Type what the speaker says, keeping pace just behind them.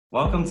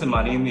Welcome to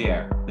Money in the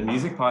Air, the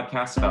music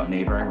podcast about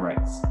neighboring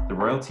rights, the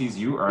royalties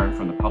you earn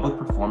from the public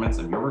performance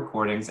of your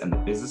recordings and the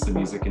business of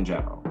music in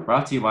general.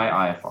 Brought to you by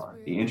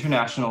IFR, the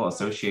International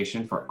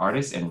Association for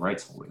Artists and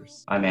Rights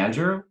Holders. I'm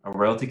Andrew, a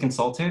royalty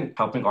consultant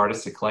helping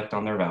artists to collect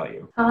on their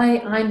value. Hi,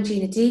 I'm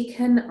Gina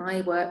Deacon.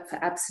 I work for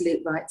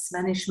Absolute Rights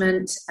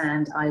Management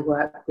and I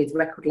work with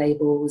record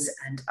labels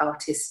and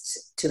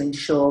artists to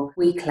ensure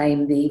we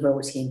claim the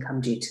royalty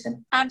income due to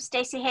them. I'm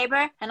Stacey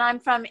Haber and I'm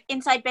from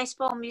Inside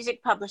Baseball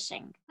Music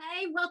Publishing.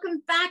 Hey,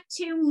 welcome back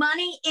to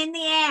Money in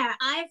the Air,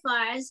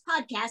 IFR's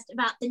podcast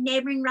about the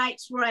neighboring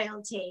rights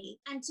royalty.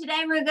 And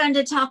today we're going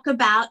to talk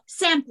about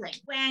sampling,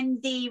 when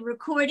the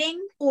recording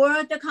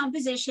or the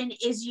composition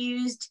is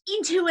used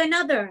into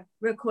another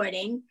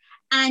recording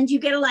and you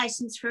get a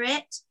license for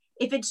it.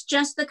 If it's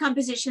just the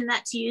composition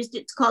that's used,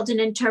 it's called an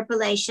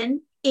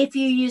interpolation. If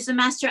you use the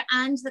master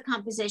and the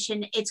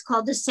composition, it's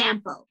called a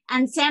sample.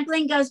 And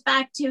sampling goes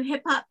back to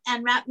hip hop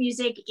and rap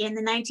music in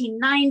the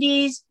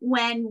 1990s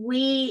when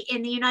we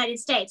in the United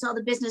States, all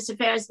the business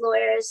affairs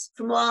lawyers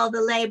from all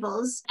the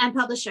labels and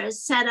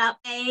publishers set up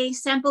a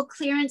sample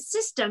clearance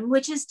system,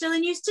 which is still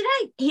in use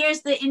today.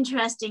 Here's the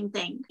interesting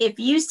thing. If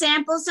you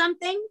sample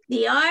something,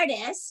 the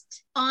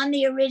artist on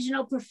the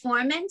original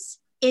performance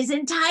is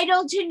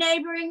entitled to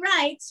neighboring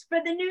rights for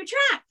the new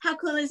track. How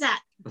cool is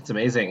that? That's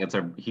amazing. It's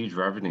a huge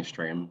revenue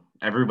stream.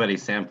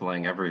 Everybody's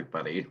sampling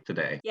everybody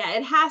today. Yeah,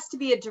 it has to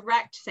be a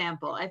direct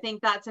sample. I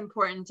think that's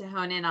important to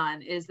hone in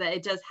on, is that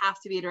it does have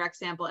to be a direct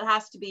sample. It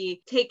has to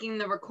be taking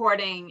the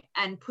recording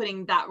and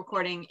putting that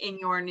recording in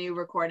your new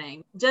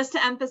recording. Just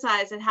to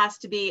emphasize, it has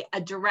to be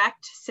a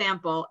direct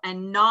sample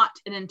and not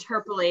an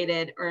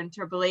interpolated or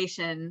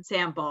interpolation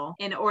sample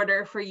in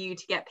order for you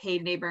to get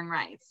paid neighboring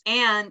rights.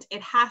 And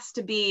it has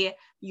to be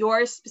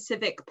your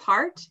specific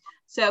part.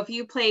 So if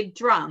you played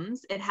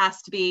drums, it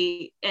has to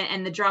be,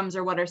 and the drums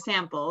are what are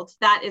sampled,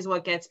 that is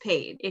what gets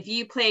paid. If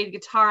you played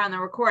guitar on the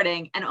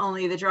recording and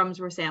only the drums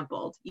were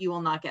sampled, you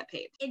will not get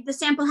paid. The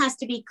sample has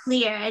to be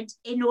cleared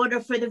in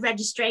order for the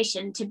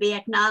registration to be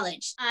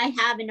acknowledged. I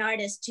have an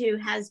artist who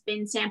has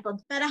been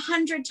sampled about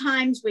 100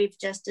 times, we've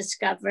just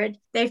discovered.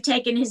 They've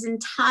taken his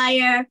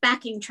entire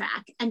backing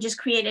track and just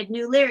created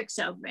new lyrics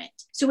over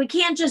it. So we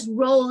can't just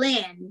roll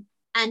in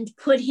and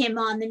put him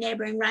on the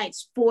neighboring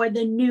rights for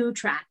the new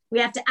track. We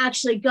have to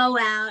actually go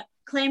out,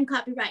 claim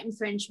copyright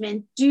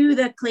infringement, do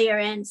the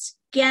clearance,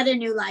 get a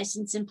new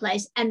license in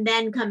place, and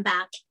then come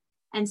back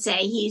and say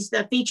he's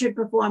the featured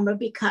performer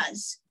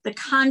because the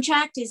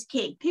contract is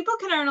key. People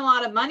can earn a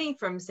lot of money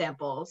from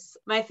samples.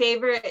 My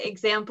favorite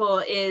example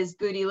is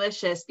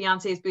Bootylicious,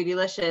 Beyonce's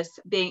Bootylicious,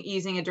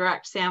 using a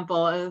direct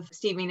sample of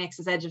Stevie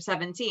Nicks' Edge of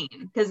 17,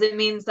 because it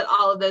means that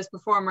all of those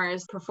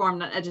performers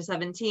performed on Edge of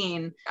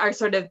 17 are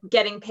sort of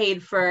getting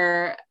paid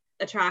for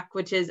a track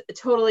which is a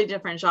totally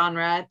different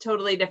genre,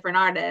 totally different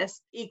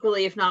artist,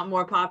 equally if not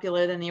more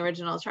popular than the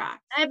original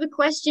track. I have a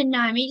question,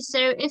 Naomi. So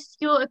if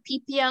you're a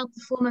PPL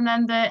performer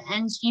member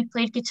and you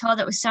played guitar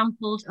that was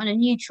sampled on a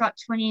new track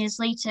 20 years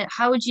later,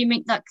 how would you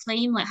make that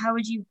claim? Like, how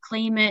would you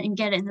claim it and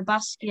get it in the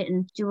basket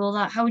and do all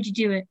that? How would you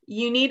do it?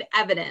 You need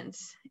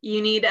evidence. You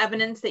need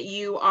evidence that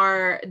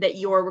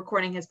your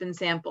recording has been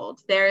sampled.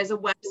 There is a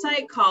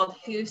website called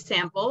Who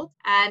Sampled,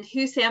 and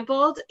Who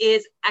Sampled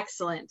is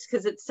excellent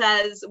because it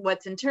says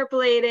what's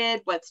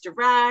interpolated, what's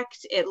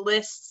direct. It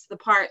lists the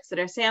parts that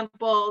are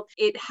sampled.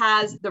 It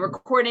has the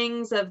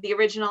recordings of the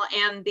original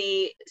and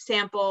the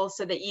sample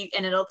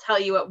and it'll tell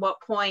you at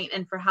what point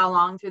and for how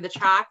long through the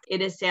track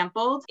it is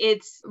sampled.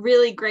 It's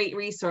really great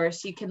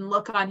resource. You can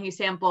look on Who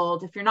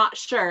Sampled. If you're not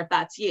sure if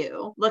that's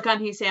you, look on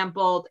Who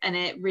Sampled, and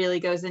it really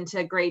goes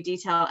into great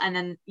detail, and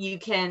then you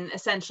can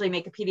essentially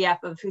make a PDF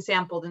of Who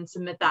Sampled and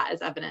submit that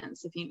as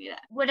evidence if you need it.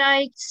 Would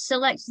I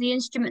select the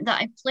instrument that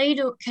I played,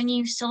 or can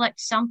you select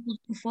sampled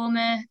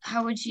performer?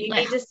 How would you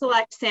need to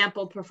select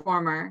sampled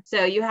performer.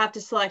 So you have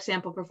to select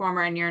sampled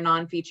performer and you're a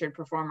non-featured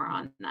performer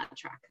on that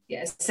track.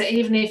 Yes, so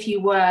even if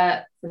you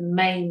were the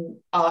main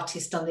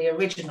artist on the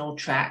original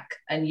track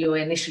and you were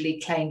initially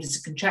claimed as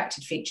a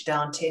contracted featured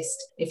artist,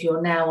 if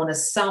you're now on a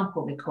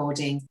sample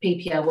recording,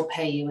 PPL will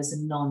pay you as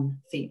a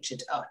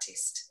non-featured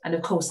artist. And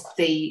of course,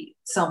 the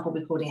sample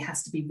recording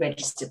has to be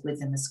registered with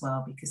them as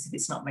well, because if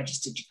it's not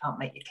registered, you can't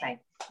make your claim.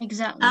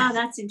 Exactly. Oh,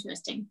 that's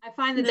interesting. I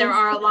find that there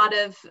are a lot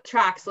of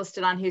tracks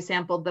listed on Who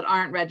Sampled that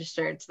aren't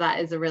registered, so that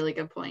is a really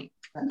good point.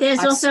 There's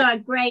also a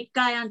great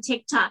guy on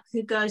TikTok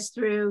who goes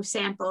through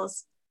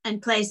samples and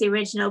plays the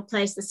original,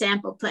 plays the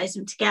sample, plays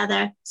them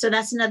together. So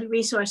that's another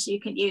resource you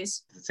can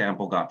use. The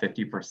sample got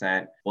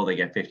 50%. Will they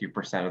get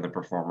 50% of the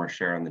performer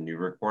share on the new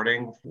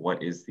recording?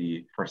 What is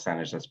the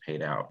percentage that's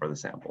paid out for the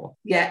sample?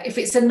 Yeah, if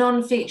it's a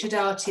non-featured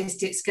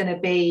artist, it's going to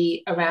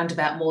be around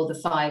about more than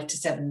 5 to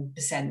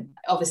 7%.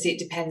 Obviously, it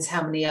depends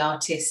how many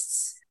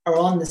artists are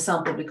on the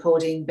sample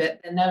recording, but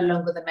they're no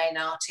longer the main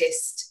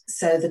artist.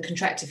 So the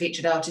contracted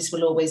featured artist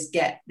will always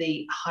get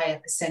the higher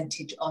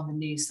percentage on the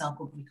new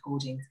sampled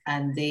recording,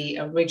 and the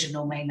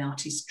original main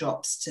artist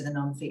drops to the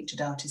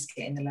non-featured artist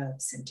getting the lower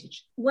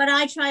percentage. What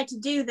I try to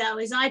do though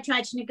is I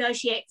try to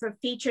negotiate for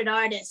featured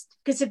artist,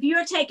 because if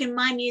you're taking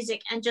my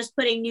music and just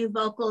putting new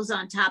vocals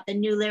on top and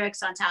new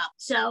lyrics on top,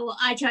 so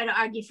I try to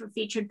argue for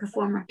featured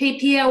performer.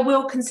 PPL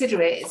will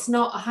consider it. It's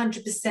not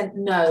 100%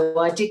 no.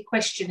 I did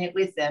question it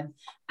with them,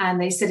 and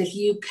they said if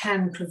you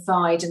can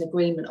provide an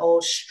agreement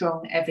or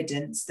strong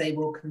evidence, they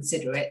will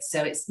consider it.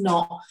 So it's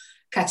not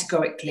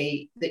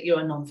categorically that you're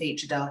a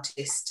non-featured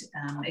artist.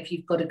 If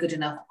you've got a good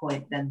enough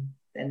point, then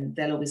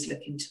they'll always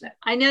look into it.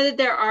 I know that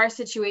there are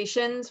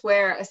situations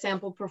where a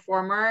sample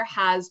performer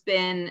has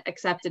been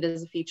accepted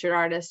as a featured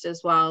artist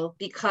as well,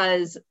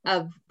 because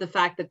of the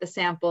fact that the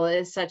sample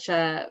is such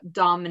a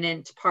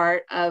dominant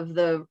part of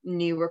the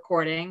new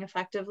recording,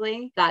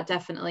 effectively. That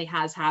definitely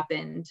has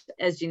happened,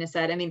 as Gina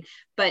said. I mean,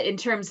 but in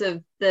terms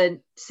of the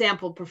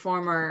sample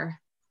performer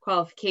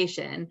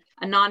qualification,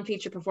 a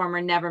non-featured performer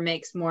never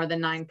makes more than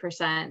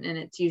 9%, and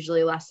it's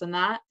usually less than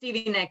that.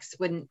 Stevie Nicks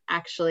wouldn't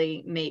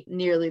actually make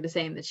nearly the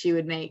same that she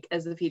would make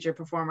as the featured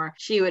performer.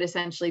 She would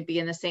essentially be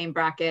in the same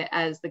bracket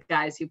as the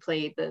guys who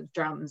played the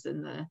drums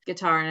and the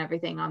guitar and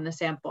everything on the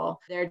sample.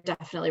 There are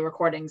definitely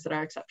recordings that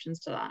are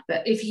exceptions to that.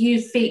 But if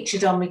you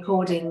featured on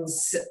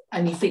recordings,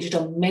 and you featured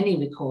on many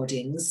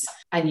recordings,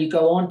 and you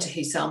go on to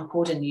Who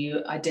Sampled and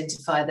you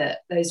identify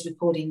that those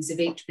recordings have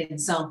each been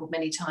sampled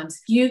many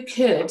times, you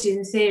could,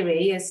 in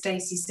theory, as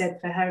Stacey said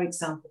for her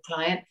example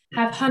client,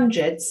 have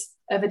hundreds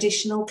of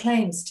additional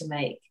claims to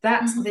make.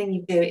 That's the thing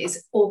you do. It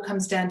all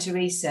comes down to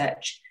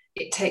research.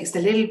 It takes a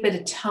little bit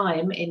of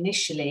time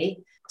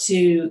initially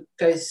to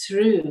go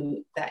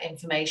through that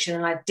information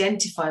and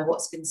identify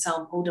what's been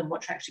sampled and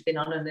what's actually been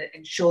on, and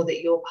ensure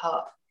that your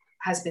part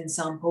has been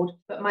sampled.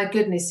 But my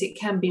goodness, it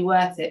can be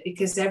worth it,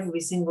 because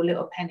every single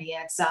little penny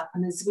adds up.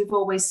 And as we've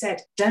always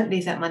said, don't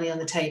leave that money on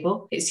the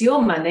table. It's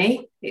your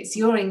money, it's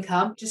your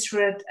income. Just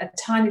for a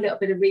tiny little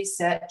bit of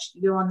research,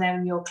 you're on there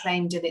and you're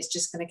claimed, and it's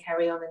just going to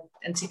carry on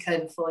and tick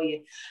over for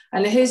you.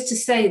 And who's to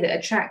say that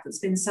a track that's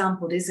been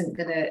sampled isn't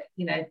going to,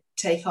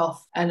 take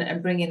off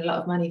and bring in a lot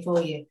of money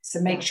for you? So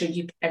make sure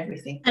you get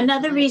everything.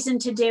 Another reason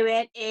to do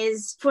it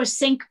is for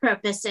sync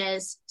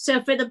purposes.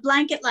 So for the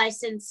blanket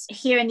license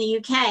here in the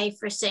UK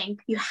for sync,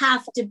 you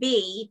have to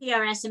be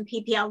PRS and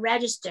PPL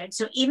registered.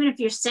 So even if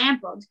you're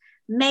sampled,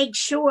 make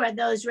sure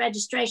those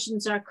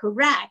registrations are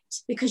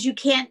correct, because you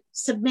can't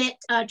submit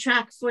a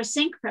track for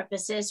sync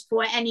purposes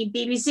for any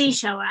BBC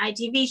show or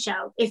ITV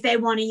show if they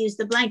want to use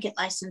the blanket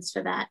license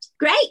for that.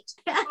 Great.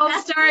 Well,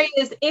 the story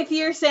is, if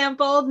you're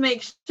sampled,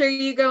 make sure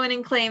you go in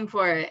and claim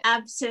for it.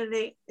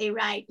 Absolutely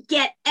right.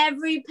 Get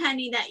every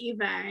penny that you've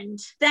earned.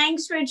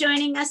 Thanks for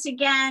joining us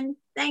again.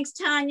 Thanks,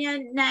 Tanya,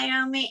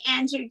 Naomi,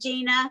 Andrew,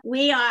 Gina.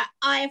 We are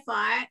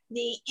IFR,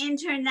 the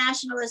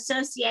International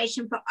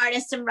Association for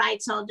Artists and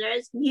Rights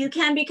Holders. You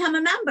can become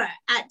a member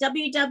at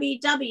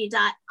www.ifr.co.uk.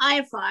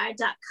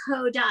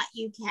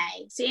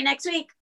 See you next week.